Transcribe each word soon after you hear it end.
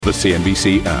The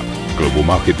CNBC app. Global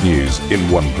market news in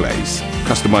one place.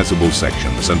 Customizable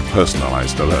sections and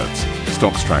personalized alerts.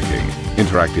 Stocks tracking,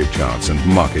 interactive charts and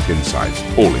market insights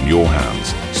all in your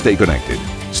hands. Stay connected.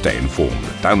 Stay informed.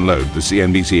 Download the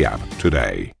CNBC app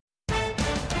today.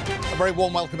 A very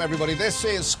warm welcome, everybody. This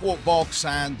is Squawk Box,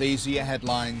 and these are your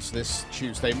headlines this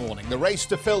Tuesday morning. The race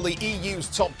to fill the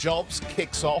EU's top jobs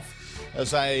kicks off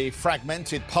as a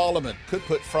fragmented parliament could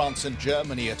put France and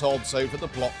Germany at odds over the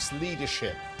bloc's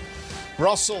leadership.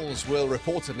 Brussels will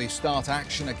reportedly start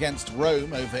action against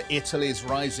Rome over Italy's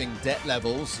rising debt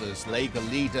levels as Lega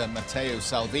leader Matteo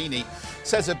Salvini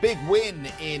says a big win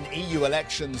in EU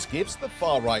elections gives the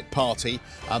far-right party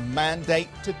a mandate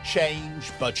to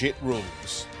change budget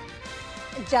rules.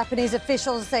 Japanese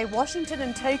officials say Washington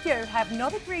and Tokyo have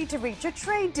not agreed to reach a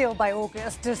trade deal by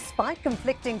August, despite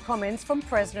conflicting comments from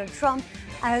President Trump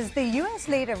as the US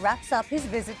leader wraps up his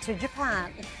visit to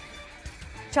Japan.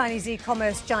 Chinese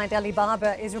e-commerce giant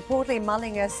Alibaba is reportedly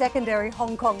mulling a secondary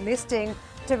Hong Kong listing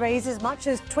to raise as much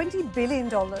as $20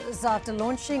 billion after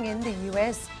launching in the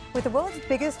US with the world's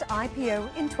biggest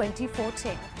IPO in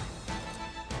 2014.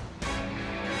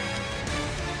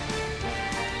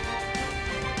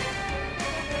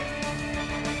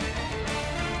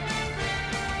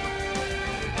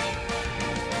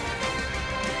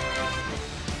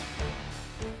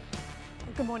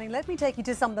 Good morning. Let me take you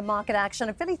to some of the market action.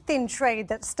 A fairly thin trade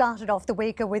that started off the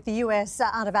week with the US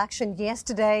out of action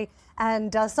yesterday.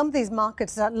 And some of these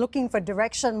markets are looking for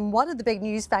direction. One of the big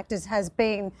news factors has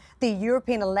been the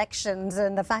European elections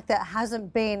and the fact that it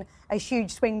hasn't been a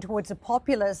huge swing towards the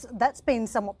populace. That's been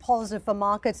somewhat positive for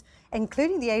markets,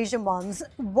 including the Asian ones.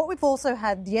 What we've also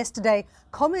had yesterday,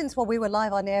 comments while we were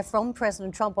live on air from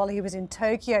President Trump while he was in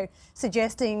Tokyo,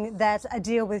 suggesting that a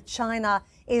deal with China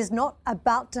is not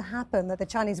about to happen, that the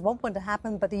Chinese want one to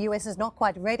happen, but the US is not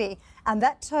quite ready. And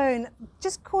that tone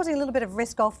just causing a little bit of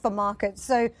risk off for markets.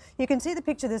 So you can see the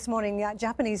picture this morning.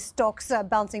 Japanese stocks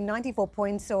bouncing 94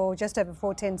 points or just over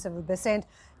 0.4%.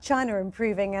 China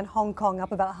improving and Hong Kong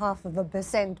up about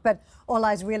 0.5%. But all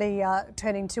eyes really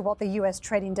turning to what the US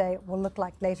trading day will look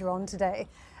like later on today.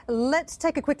 Let's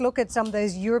take a quick look at some of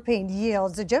those European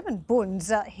yields. The German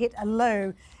Bunds hit a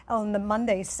low on the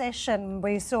Monday session.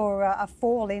 We saw a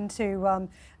fall into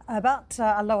about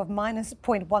a low of minus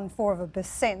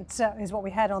 0.14% is what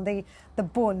we had on the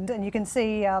Bund. And you can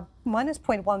see minus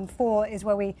 0.14 is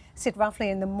where we sit roughly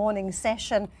in the morning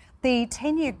session. The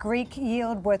 10-year Greek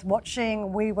yield worth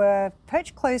watching, we were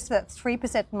perched close to that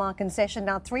 3% mark in session,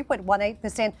 now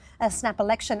 3.18%. A snap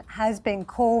election has been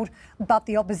called, but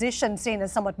the opposition seen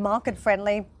as somewhat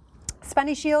market-friendly.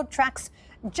 Spanish yield tracks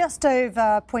just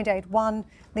over 0.81.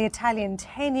 The Italian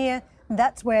 10-year,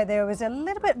 that's where there was a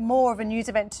little bit more of a news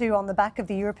event too on the back of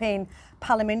the European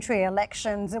parliamentary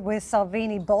elections with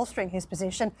Salvini bolstering his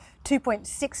position,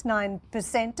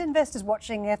 2.69%. Investors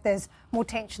watching if there's more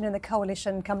tension in the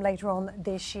coalition come later on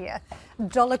this year.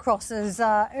 Dollar crosses,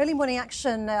 early morning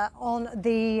action on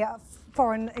the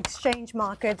foreign exchange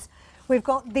markets. We've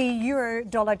got the euro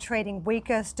dollar trading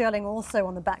weaker, sterling also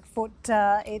on the back foot.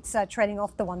 It's trading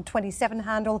off the 127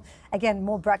 handle. Again,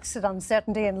 more Brexit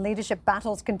uncertainty and leadership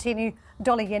battles continue.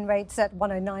 Dollar yen rates at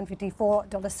 109.54.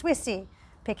 Dollar Swissy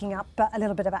picking up a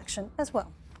little bit of action as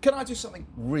well. Can I do something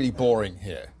really boring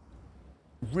here?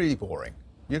 Really boring.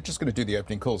 You're just going to do the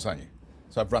opening calls, aren't you?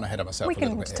 So I've run ahead of myself a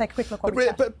little bit. We can take a quick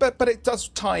look. But it does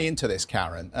tie into this,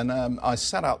 Karen. And I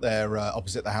sat out there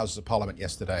opposite the Houses of Parliament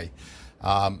yesterday.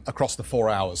 Across the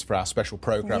 4 hours for our special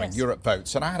programme in Europe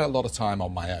Votes. And I had a lot of time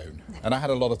on my own. And I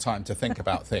had a lot of time to think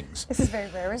about things. This is very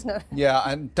rare, isn't it? Yeah,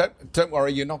 and don't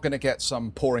worry, you're not going to get some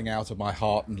pouring out of my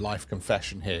heart and life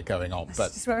confession here going on.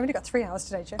 But we've only got 3 hours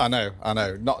today, Joe. I know.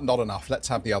 Not enough. Let's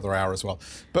have the other hour as well.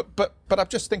 But I'm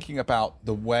just thinking about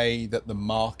the way that the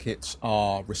markets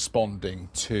are responding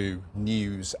to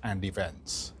news and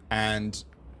events. And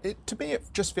to me, it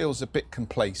just feels a bit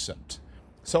complacent.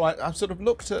 So I sort of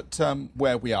looked at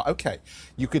where we are. OK,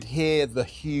 you could hear the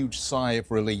huge sigh of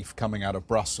relief coming out of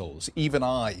Brussels. Even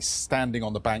I, standing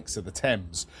on the banks of the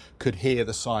Thames, could hear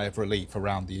the sigh of relief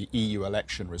around the EU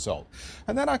election result.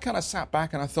 And then I kind of sat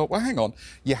back and I thought, well, hang on,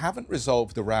 you haven't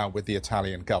resolved the row with the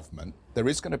Italian government. There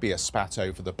is going to be a spat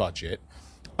over the budget.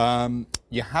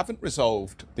 You haven't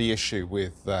resolved the issue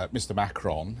with Mr.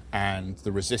 Macron and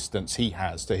the resistance he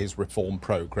has to his reform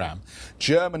programme.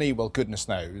 Germany, well, goodness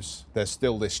knows, there's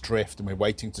still this drift and we're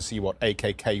waiting to see what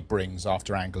AKK brings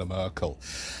after Angela Merkel.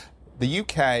 The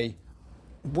UK,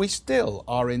 we still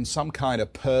are in some kind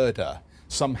of purdah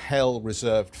some hell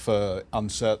reserved for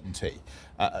uncertainty,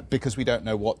 because we don't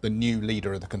know what the new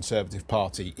leader of the Conservative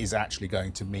Party is actually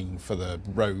going to mean for the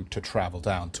road to travel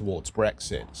down towards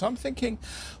Brexit. So I'm thinking,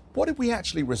 what did we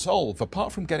actually resolve,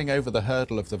 apart from getting over the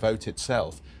hurdle of the vote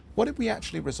itself? What did we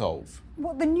actually resolve?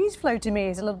 Well, the news flow to me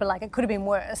is a little bit like it could have been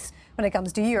worse when it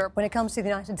comes to Europe. When it comes to the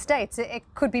United States, it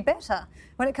could be better.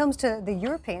 When it comes to the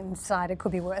European side, it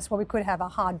could be worse. Well, we could have a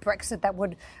hard Brexit that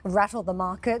would rattle the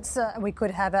markets. We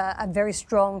could have a very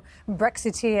strong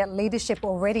Brexiteer leadership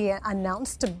already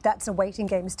announced. That's a waiting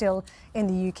game still in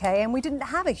the UK. And we didn't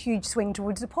have a huge swing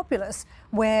towards the populace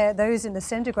where those in the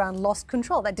centre ground lost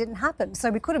control. That didn't happen. So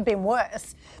we could have been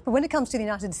worse. But when it comes to the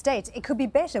United States, it could be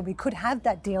better. We could have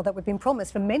that deal that we've been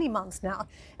promised for many months now.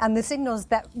 And the signals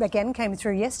that, again, came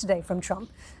through yesterday from Trump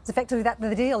is effectively that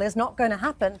the deal is not going to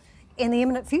happen in the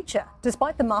imminent future,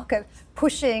 despite the market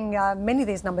pushing many of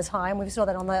these numbers high. And we saw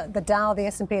that on the Dow, the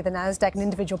S&P, the NASDAQ and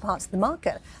individual parts of the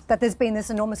market, that there's been this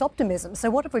enormous optimism. So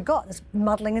what have we got? It's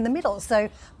muddling in the middle. So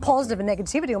positive and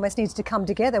negativity almost needs to come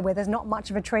together where there's not much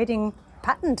of a trading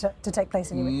pattern to take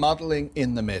place anyway. Muddling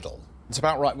in the middle. It's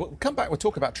about right. We'll come back. We'll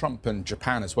talk about Trump and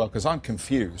Japan as well, because I'm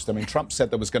confused. I mean, Trump said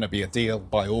there was going to be a deal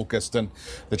by August, and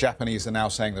the Japanese are now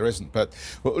saying there isn't. But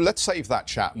let's save that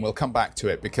chat, and we'll come back to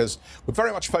it, because we're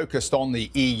very much focused on the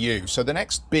EU. So the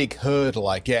next big hurdle,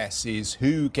 I guess, is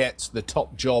who gets the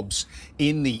top jobs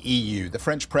in the EU. The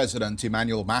French President,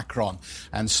 Emmanuel Macron,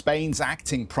 and Spain's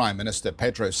acting Prime Minister,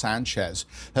 Pedro Sanchez,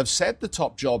 have said the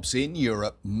top jobs in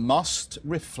Europe must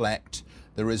reflect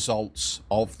the results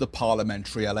of the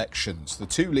parliamentary elections. The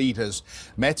two leaders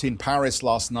met in Paris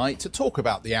last night to talk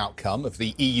about the outcome of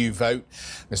the EU vote.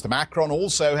 Mr. Macron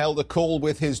also held a call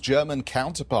with his German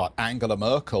counterpart, Angela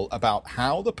Merkel, about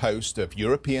how the post of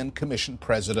European Commission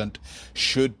President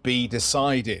should be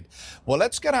decided. Well,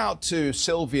 let's get out to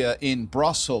Sylvia in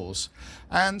Brussels.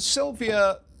 And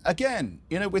Sylvia, again,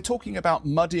 we're talking about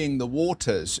muddying the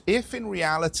waters. If in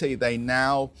reality they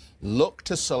now look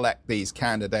to select these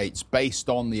candidates based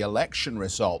on the election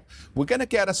result, we're going to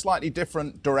get a slightly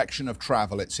different direction of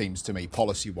travel, it seems to me,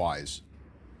 policy-wise.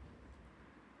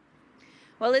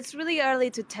 Well, it's really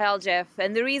early to tell, Jeff.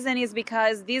 And the reason is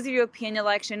because these European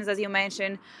elections, as you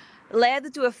mentioned,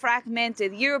 led to a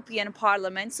fragmented European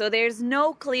Parliament. So there's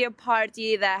no clear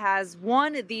party that has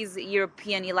won these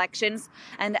European elections.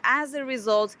 And as a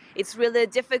result, it's really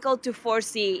difficult to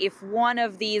foresee if one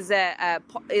of these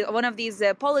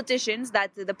politicians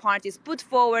that the parties put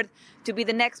forward to be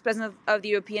the next president of the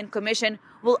European Commission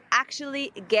will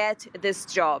actually get this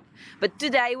job. But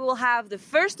today we will have the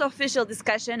first official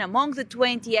discussion among the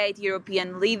 28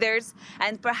 European leaders,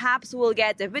 and perhaps we'll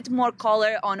get a bit more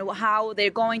color on how they're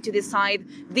going to decide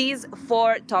these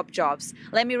 4 top jobs.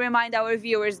 Let me remind our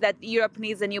viewers that Europe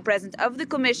needs a new president of the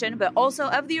Commission, but also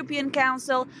of the European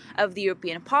Council, of the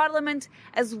European Parliament,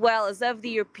 as well as of the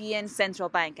European Central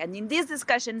Bank. And in these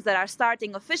discussions that are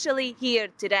starting officially here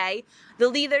today, the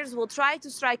leaders will try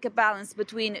to strike a balance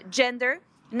between gender,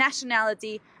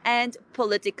 nationality and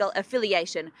political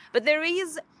affiliation. But there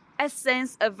is a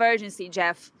sense of urgency,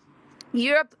 Jeff.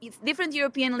 Different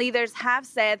European leaders have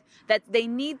said that they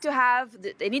need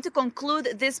to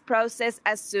conclude this process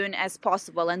as soon as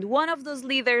possible. And one of those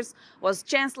leaders was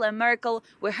Chancellor Merkel.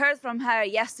 We heard from her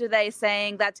yesterday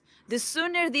saying that the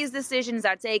sooner these decisions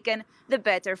are taken, the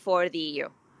better for the EU.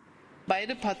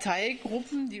 Both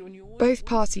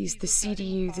parties, the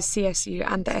CDU, the CSU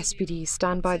and the SPD,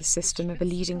 stand by the system of a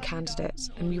leading candidate,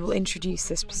 and we will introduce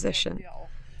this position.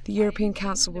 The European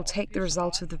Council will take the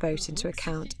result of the vote into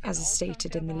account, as is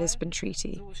stated in the Lisbon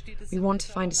Treaty. We want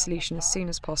to find a solution as soon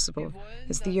as possible,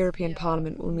 as the European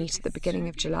Parliament will meet at the beginning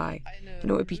of July,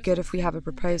 and it would be good if we have a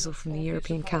proposal from the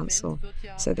European Council,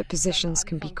 so that positions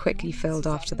can be quickly filled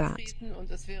after that.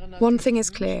 One thing is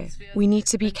clear, we need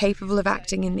to be capable of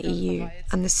acting in the EU,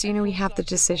 and the sooner we have the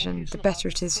decision, the better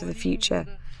it is for the future,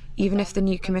 even if the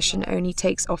new Commission only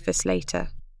takes office later.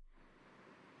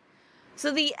 So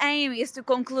the aim is to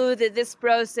conclude this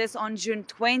process on June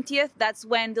 20th. That's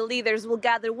when the leaders will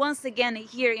gather once again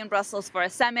here in Brussels for a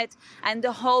summit. And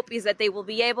the hope is that they will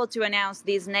be able to announce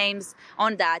these names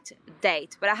on that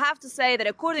date. But I have to say that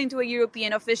according to a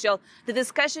European official, the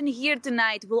discussion here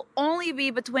tonight will only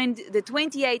be between the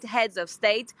 28 heads of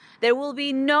state. There will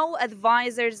be no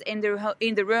advisors in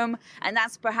the room. And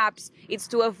that's perhaps it's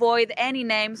to avoid any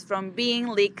names from being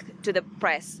leaked to the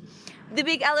press. The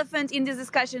big elephant in these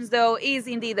discussions, though, is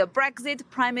indeed the Brexit.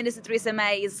 Prime Minister Theresa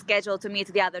May is scheduled to meet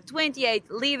the other 28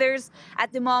 leaders.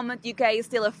 At the moment, UK is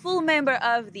still a full member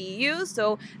of the EU,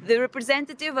 so the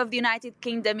representative of the United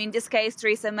Kingdom, in this case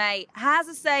Theresa May, has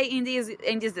a say in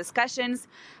these discussions.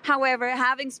 However,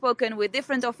 having spoken with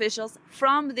different officials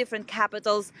from different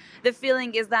capitals, the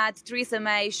feeling is that Theresa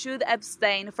May should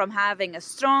abstain from having a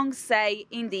strong say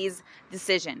in these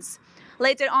decisions.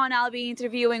 Later on, I'll be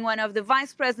interviewing one of the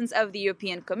vice presidents of the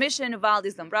European Commission,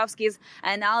 Valdis Dombrovskis,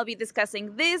 and I'll be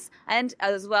discussing this and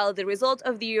as well the result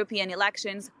of the European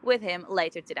elections with him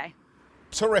later today.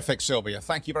 Terrific, Sylvia.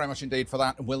 Thank you very much indeed for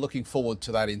that. And we're looking forward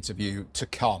to that interview to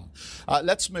come.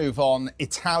 Let's move on.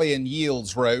 Italian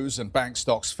yields rose and bank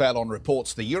stocks fell on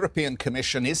reports the European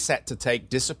Commission is set to take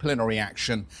disciplinary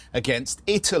action against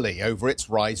Italy over its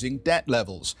rising debt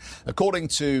levels. According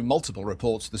to multiple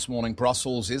reports this morning,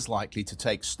 Brussels is likely to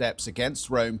take steps against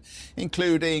Rome,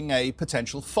 including a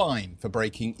potential fine for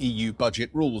breaking EU budget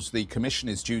rules. The Commission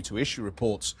is due to issue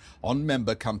reports on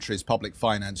member countries' public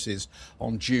finances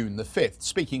on June the 5th.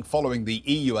 Speaking following the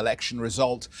EU election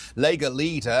result, Lega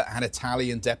leader and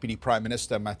Italian Deputy Prime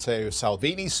Minister Matteo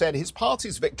Salvini said his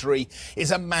party's victory is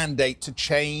a mandate to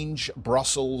change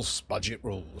Brussels' budget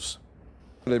rules.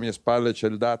 Behind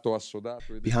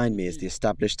me is the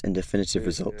established and definitive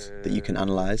result that you can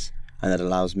analyse and that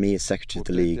allows me as Secretary of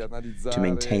the League to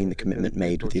maintain the commitment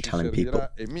made with the Italian people,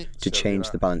 to change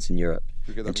the balance in Europe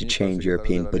and to change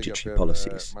European budgetary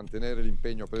policies.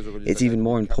 It's even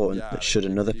more important that should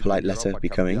another polite letter be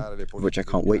coming, of which I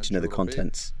can't wait to know the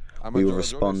contents, we will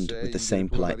respond with the same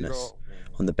politeness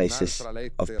on the basis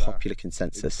of popular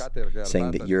consensus,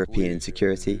 saying that European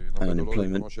insecurity and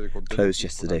unemployment closed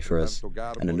yesterday for us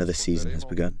and another season has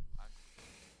begun.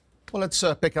 Well, let's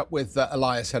pick up with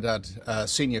Elias Haddad,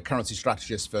 Senior Currency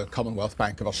Strategist for Commonwealth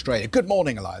Bank of Australia. Good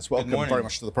morning, Elias. Welcome very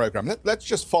much to the programme. Let's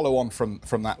just follow on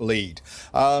from that lead.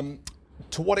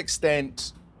 To what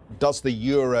extent does the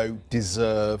euro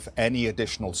deserve any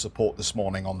additional support this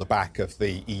morning on the back of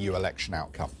the EU election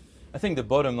outcome? I think the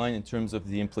bottom line in terms of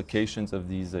the implications of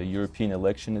these European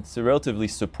elections, it's relatively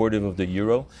supportive of the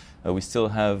euro. We still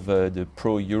have the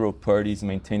pro-euro parties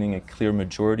maintaining a clear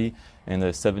majority in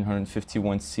the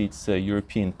 751 seats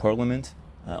European Parliament,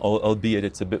 albeit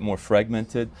it's a bit more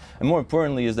fragmented. And more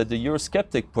importantly is that the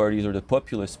Eurosceptic parties or the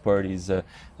populist parties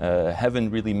haven't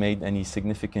really made any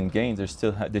significant gains.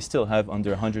 They still have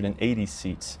under 180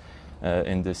 seats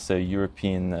in this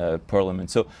European Parliament.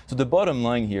 So the bottom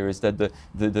line here is that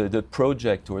the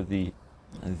project or the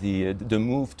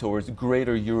move towards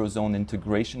greater Eurozone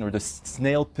integration, or the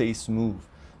snail pace move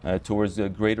towards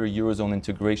greater Eurozone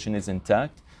integration, is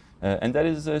intact. And that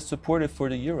is supportive for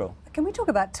the euro. Can we talk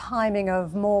about timing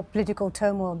of more political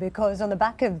turmoil? Because on the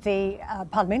back of the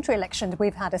parliamentary elections,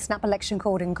 we've had a snap election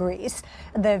called in Greece.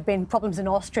 There have been problems in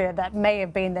Austria that may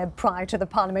have been there prior to the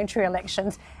parliamentary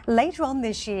elections. Later on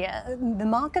this year, the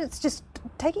market is just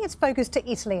taking its focus to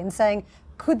Italy and saying,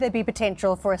 could there be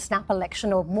potential for a snap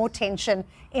election or more tension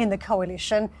in the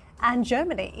coalition? And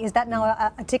Germany, is that now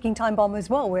a ticking time bomb as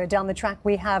well, where down the track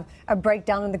we have a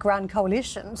breakdown in the Grand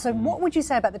Coalition? So what would you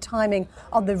say about the timing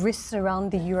of the risks around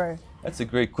the euro? That's a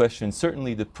great question.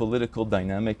 Certainly the political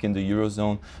dynamic in the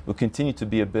Eurozone will continue to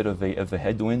be a bit of a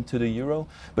headwind to the euro.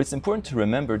 But it's important to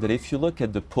remember that if you look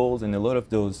at the polls and a lot of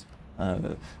those,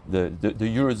 the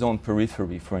Eurozone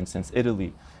periphery, for instance,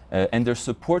 Italy, and their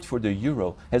support for the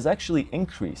euro has actually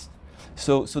increased.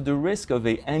 So the risk of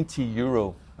an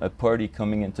anti-euro party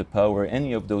coming into power,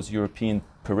 any of those European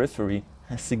periphery,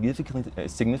 has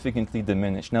significantly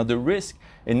diminished. Now, the risk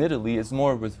in Italy is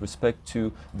more with respect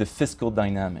to the fiscal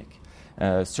dynamic.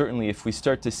 Certainly, if we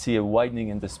start to see a widening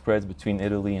in the spreads between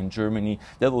Italy and Germany,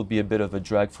 that will be a bit of a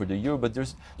drag for the euro. But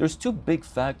there's two big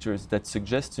factors that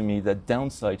suggest to me that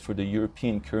downside for the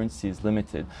European currency is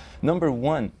limited. Number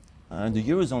one, the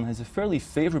Eurozone has a fairly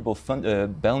favorable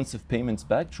balance of payments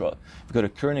backdrop. We've got a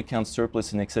current account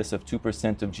surplus in excess of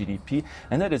 2% of GDP,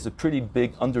 and that is a pretty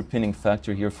big underpinning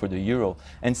factor here for the euro.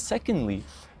 And secondly,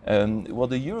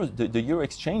 the euro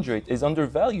exchange rate is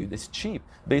undervalued. It's cheap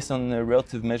based on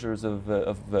relative measures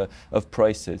of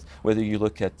prices, whether you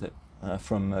look at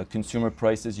from consumer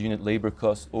prices, unit labor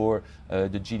costs, or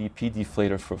the GDP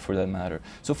deflator for that matter.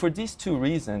 So for these two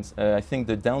reasons, I think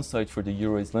the downside for the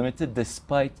euro is limited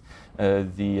despite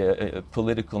the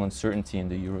political uncertainty in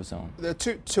the Eurozone. There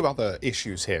are two other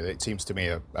issues here that it seems to me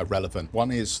are relevant.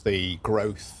 One is the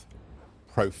growth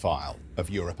profile of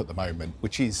Europe at the moment,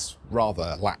 which is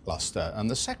rather lackluster. And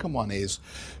the second one is,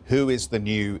 who is the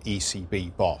new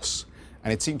ECB boss?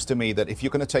 And it seems to me that if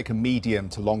you're going to take a medium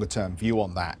to longer term view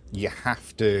on that, you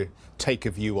have to take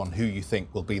a view on who you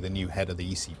think will be the new head of the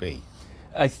ECB.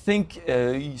 I think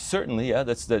certainly, yeah,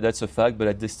 that's a fact. But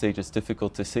at this stage, it's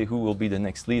difficult to say who will be the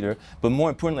next leader. But more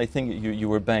importantly, I think you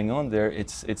were bang on there.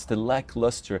 It's the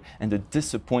lackluster and the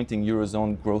disappointing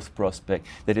Eurozone growth prospect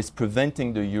that is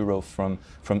preventing the euro from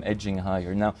edging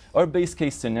higher. Now, our base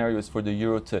case scenario is for the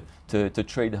euro to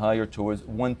trade higher towards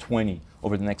 120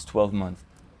 over the next 12 months.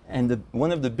 And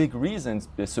one of the big reasons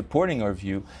supporting our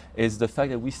view is the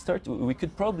fact that we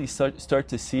could probably start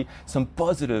to see some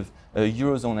positive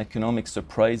Eurozone economic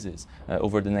surprises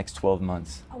over the next 12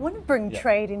 months. I want to bring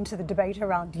trade into the debate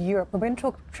around Europe. We're going to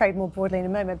talk trade more broadly in a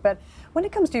moment, but when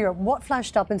it comes to Europe, what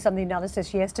flashed up in some of the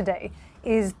analysis yesterday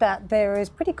is that there is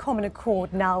pretty common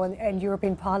accord now in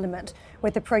European Parliament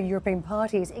with the pro-European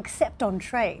parties, except on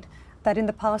trade. That in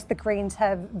the past the Greens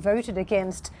have voted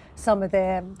against some of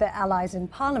their allies in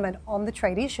Parliament on the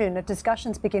trade issue, and the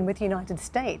discussions begin with the United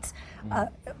States.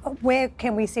 Where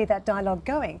can we see that dialogue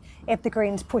going? If the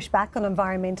Greens push back on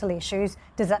environmental issues,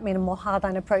 does that mean a more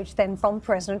hardline approach then from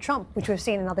President Trump, which we've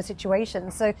seen in other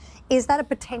situations? So is that a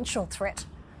potential threat?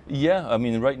 Yeah, I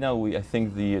mean, right now, I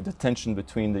think the tension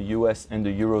between the U.S. and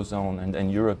the Eurozone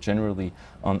and Europe generally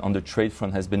on the trade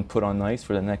front has been put on ice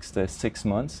for the next 6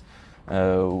 months.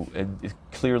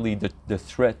 Clearly, the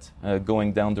threat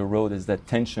going down the road is that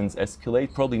tensions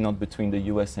escalate, probably not between the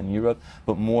U.S. and Europe,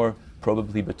 but more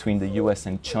probably between the U.S.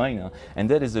 and China. And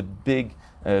that is a big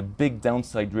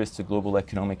downside risk to global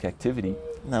economic activity.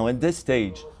 Now, at this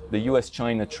stage, the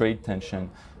U.S.-China trade tension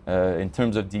in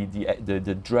terms of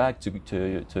the drag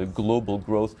to global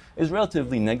growth is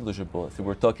relatively negligible. If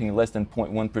we're talking less than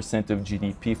 0.1% of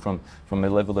GDP from a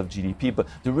level of GDP, but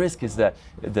the risk is that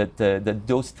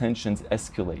those tensions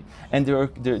escalate. And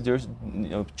there's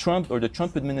Trump or the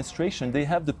Trump administration, they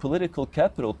have the political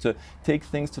capital to take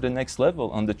things to the next level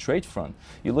on the trade front.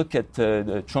 You look at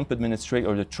the Trump administration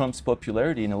or the Trump's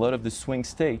popularity in a lot of the swing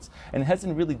states, and it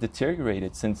hasn't really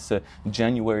deteriorated since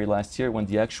January last year when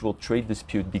the actual trade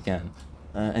dispute began.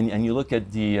 And you look at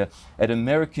at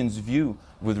Americans' view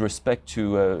with respect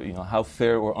to how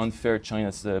fair or unfair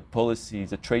China's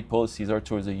policies, the trade policies are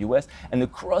towards the U.S. And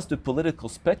across the political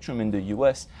spectrum in the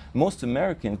U.S., most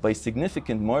Americans, by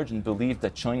significant margin, believe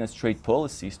that China's trade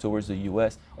policies towards the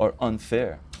U.S. are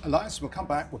unfair. Elias, we'll come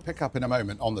back. We'll pick up in a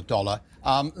moment on the dollar.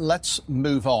 Let's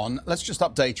move on. Let's just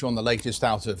update you on the latest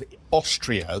out of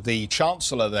Austria. The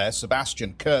Chancellor there,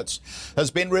 Sebastian Kurz,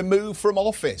 has been removed from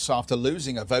office after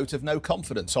losing a vote of no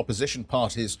confidence. Opposition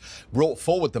parties brought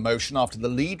forward the motion after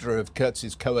the leader of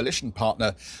Kurz's coalition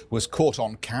partner was caught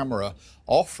on camera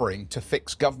offering to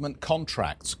fix government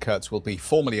contracts. Kurz will be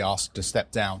formally asked to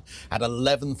step down at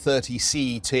 11:30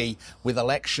 CET, with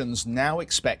elections now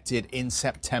expected in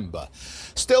September.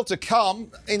 Still to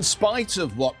come, in spite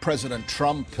of what President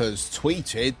Trump has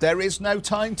tweeted, there is no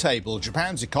timetable.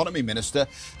 Japan's economy minister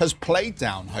has played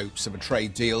down hopes of a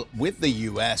trade deal with the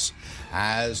US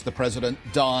as the president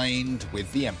dined with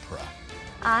the emperor.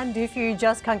 And if you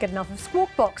just can't get enough of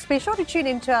Squawk Box, be sure to tune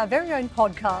into our very own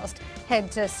podcast.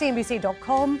 Head to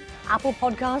cnbc.com, Apple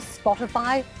Podcasts,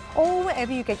 Spotify, or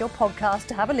wherever you get your podcast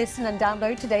to have a listen and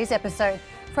download today's episode.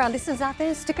 For our listeners out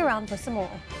there, stick around for some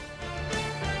more.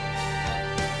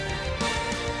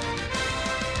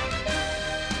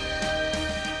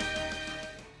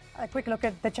 A quick look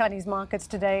at the Chinese markets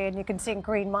today, and you can see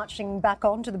green marching back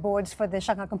onto the boards for the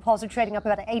Shanghai Composite, trading up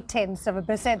about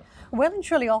 0.8%, well and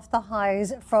truly off the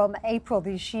highs from April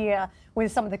this year,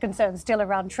 with some of the concerns still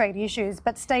around trade issues,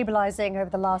 but stabilising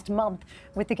over the last month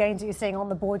with the gains that you're seeing on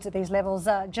the boards at these levels,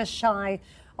 just shy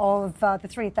of the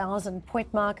 3,000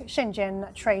 point mark.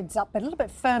 Shenzhen trades up a little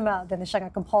bit firmer than the Shanghai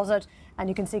Composite, and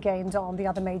you can see gains on the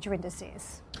other major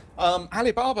indices.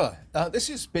 Alibaba, this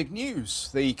is big news.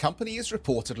 The company is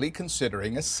reportedly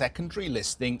considering a secondary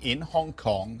listing in Hong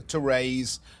Kong to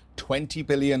raise $20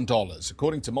 billion.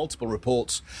 According to multiple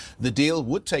reports, the deal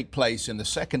would take place in the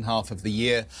second half of the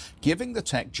year, giving the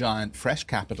tech giant fresh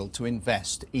capital to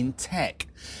invest in tech.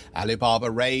 Alibaba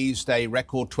raised a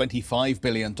record $25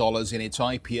 billion in its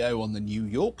IPO on the New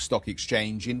York Stock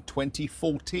Exchange in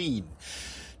 2014.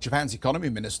 Japan's economy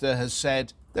minister has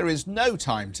said there is no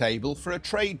timetable for a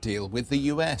trade deal with the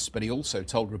US, but he also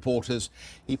told reporters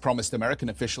he promised American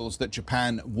officials that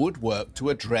Japan would work to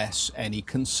address any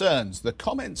concerns. The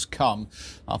comments come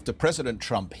after President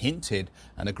Trump hinted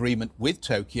an agreement with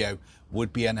Tokyo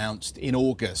would be announced in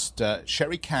August.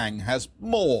 Sherry Kang has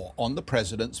more on the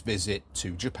president's visit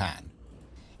to Japan.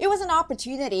 It was an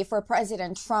opportunity for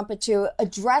President Trump to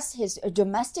address his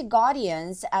domestic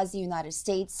audience as the United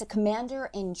States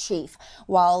Commander-in-Chief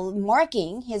while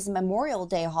marking his Memorial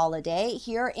Day holiday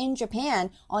here in Japan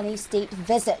on a state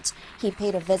visit. He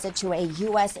paid a visit to a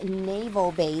U.S.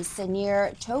 naval base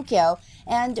near Tokyo,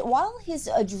 and while he's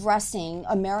addressing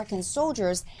American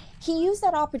soldiers, he used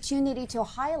that opportunity to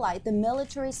highlight the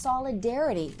military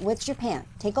solidarity with Japan.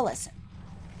 Take a listen.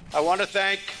 I want to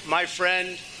thank my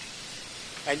friend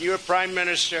and your Prime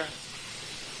Minister.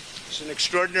 He's an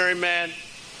extraordinary man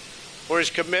for his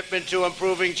commitment to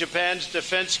improving Japan's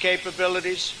defense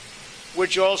capabilities,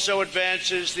 which also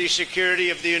advances the security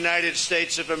of the United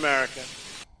States of America.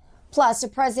 Plus,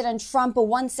 President Trump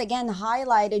once again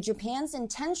highlighted Japan's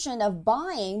intention of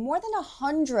buying more than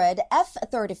 100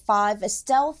 F-35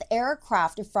 stealth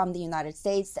aircraft from the United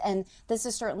States. And this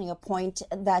is certainly a point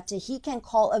that he can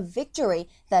call a victory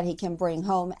that he can bring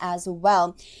home as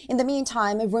well. In the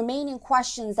meantime, remaining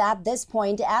questions at this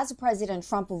point as President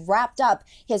Trump wrapped up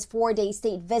his 4-day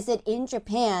state visit in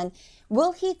Japan.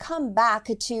 Will he come back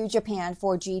to Japan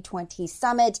for G20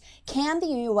 summit? Can the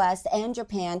U.S. and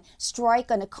Japan strike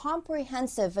on a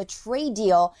comprehensive trade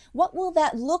deal? What will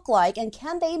that look like, and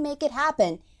can they make it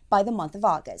happen by the month of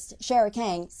August? Sherry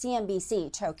Kang,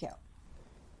 CNBC, Tokyo.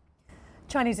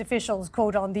 Chinese officials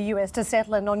called on the U.S. to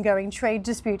settle an ongoing trade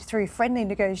dispute through friendly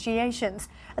negotiations.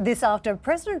 This after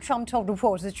President Trump told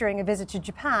reporters during a visit to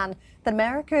Japan that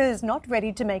America is not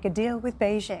ready to make a deal with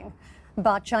Beijing.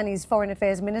 But Chinese Foreign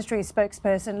Affairs Ministry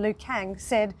spokesperson Lu Kang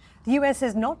said the U.S.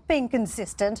 has not been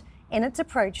consistent in its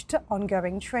approach to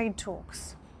ongoing trade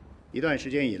talks.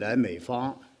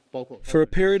 For a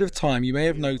period of time, you may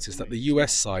have noticed that the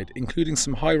US side, including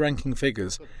some high-ranking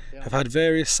figures, have had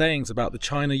various sayings about the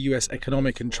China-US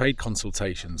economic and trade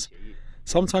consultations.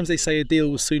 Sometimes they say a deal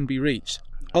will soon be reached.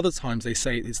 Other times they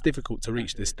say it's difficult to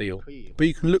reach this deal. But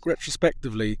you can look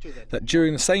retrospectively that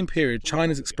during the same period,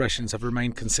 China's expressions have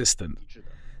remained consistent.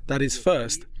 That is,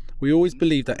 first, we always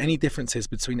believe that any differences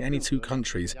between any two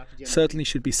countries certainly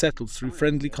should be settled through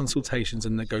friendly consultations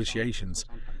and negotiations,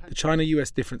 the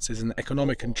China-US differences in the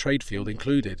economic and trade field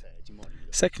included.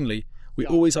 Secondly, we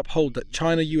always uphold that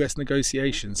China-US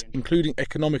negotiations, including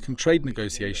economic and trade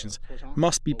negotiations,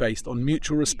 must be based on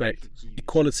mutual respect,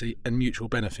 equality and mutual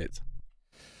benefit.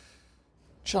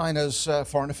 China's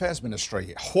Foreign Affairs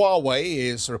Ministry. Huawei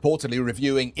is reportedly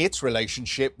reviewing its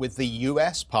relationship with the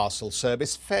US parcel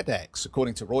service FedEx.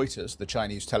 According to Reuters, the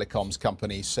Chinese telecoms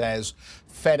company says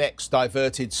FedEx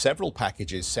diverted several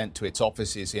packages sent to its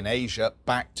offices in Asia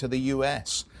back to the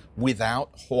US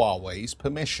without Huawei's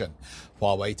permission.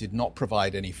 Huawei did not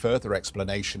provide any further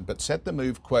explanation, but said the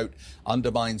move, quote,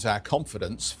 undermines our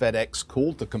confidence. FedEx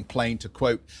called the complaint a,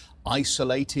 quote,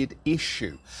 isolated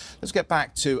issue. Let's get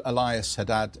back to Elias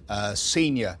Haddad,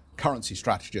 senior currency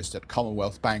strategist at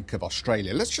Commonwealth Bank of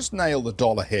Australia. Let's just nail the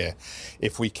dollar here,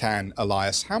 if we can,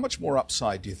 Elias. How much more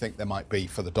upside do you think there might be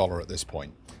for the dollar at this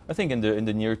point? I think in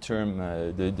the near term,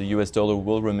 the US dollar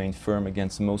will remain firm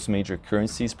against most major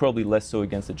currencies, probably less so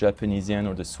against the Japanese yen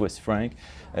or the Swiss franc,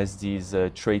 as these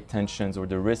trade tensions or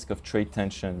the risk of trade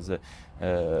tensions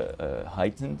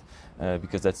heightened,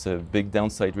 because that's a big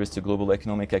downside risk to global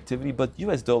economic activity. But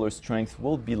US dollar strength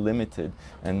will be limited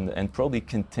and probably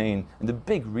contained. And the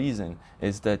big reason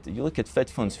is that you look at Fed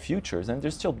funds futures, and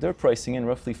they're pricing in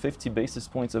roughly 50 basis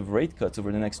points of rate cuts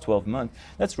over the next 12 months.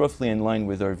 That's roughly in line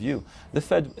with our view.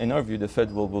 In our view, the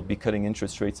Fed will be cutting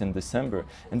interest rates in December.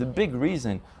 And the big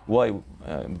reason why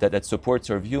that supports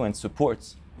our view and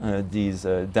supports these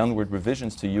downward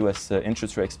revisions to U.S.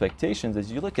 Interest rate expectations,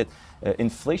 as you look at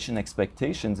inflation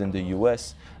expectations in the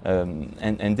U.S.,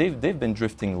 and they've been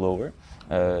drifting lower.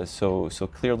 So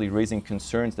clearly raising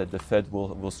concerns that the Fed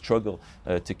will struggle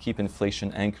to keep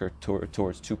inflation anchored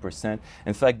towards 2%.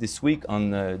 In fact, this week,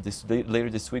 later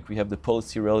this week, we have the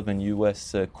policy-relevant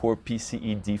U.S. core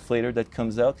PCE deflator that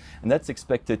comes out, and that's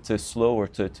expected to slow or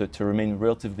to remain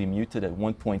relatively muted at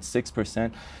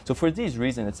 1.6%. So for these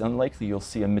reasons, it's unlikely you'll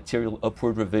see a material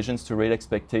upward revisions to rate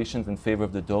expectations in favor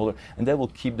of the dollar, and that will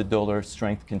keep the dollar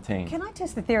strength contained. Can I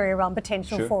test the theory around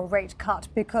potential Sure. for a rate cut?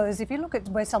 Because if you look at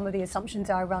where some of the assumptions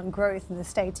are around growth in the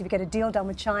States, if you get a deal done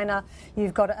with China,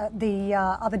 you've got the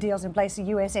other deals in place, the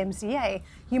USMCA,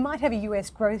 you might have a US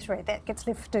growth rate that gets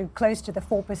lifted close to the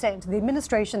 4%. The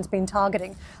administration's been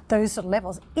targeting those sort of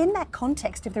levels. In that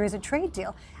context, if there is a trade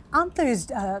deal, aren't those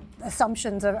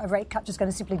assumptions of a rate cut just going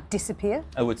to simply disappear?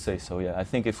 I would say so, yeah. I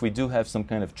think if we do have some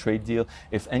kind of trade deal,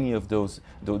 if any of those,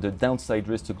 the downside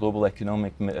risks to global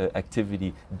economic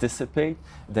activity dissipate,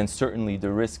 then certainly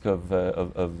the risk of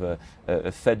a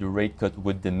Fed rate cut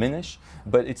would diminish.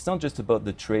 But it's not just about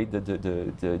the trade,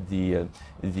 the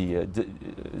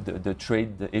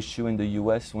trade issue in the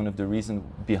U.S. One of the reasons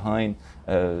behind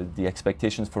the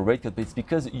expectations for rate cut, but it's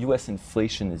because U.S.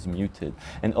 inflation is muted.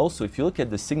 And also, if you look at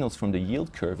the signals from the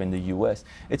yield curve in the U.S.,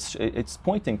 it's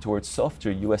pointing towards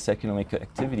softer U.S. economic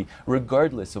activity,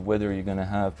 regardless of whether you're going to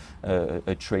have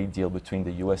a trade deal between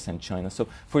the U.S. and China. So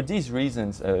for these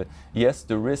reasons, yes,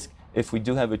 the risk, if we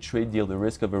do have a trade deal, the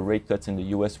risk of a rate cut in the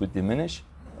U.S. would diminish,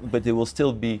 but there will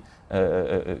still be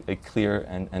a clear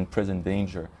and present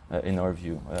danger, in our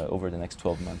view, over the next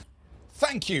 12 months.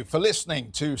 Thank you for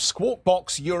listening to Squawk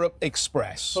Box Europe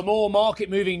Express. For more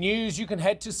market-moving news, you can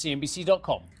head to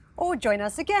cnbc.com. Or join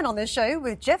us again on this show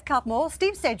with Jeff Cutmore,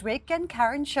 Steve Sedgwick and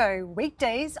Karen Cho,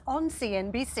 weekdays on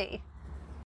CNBC.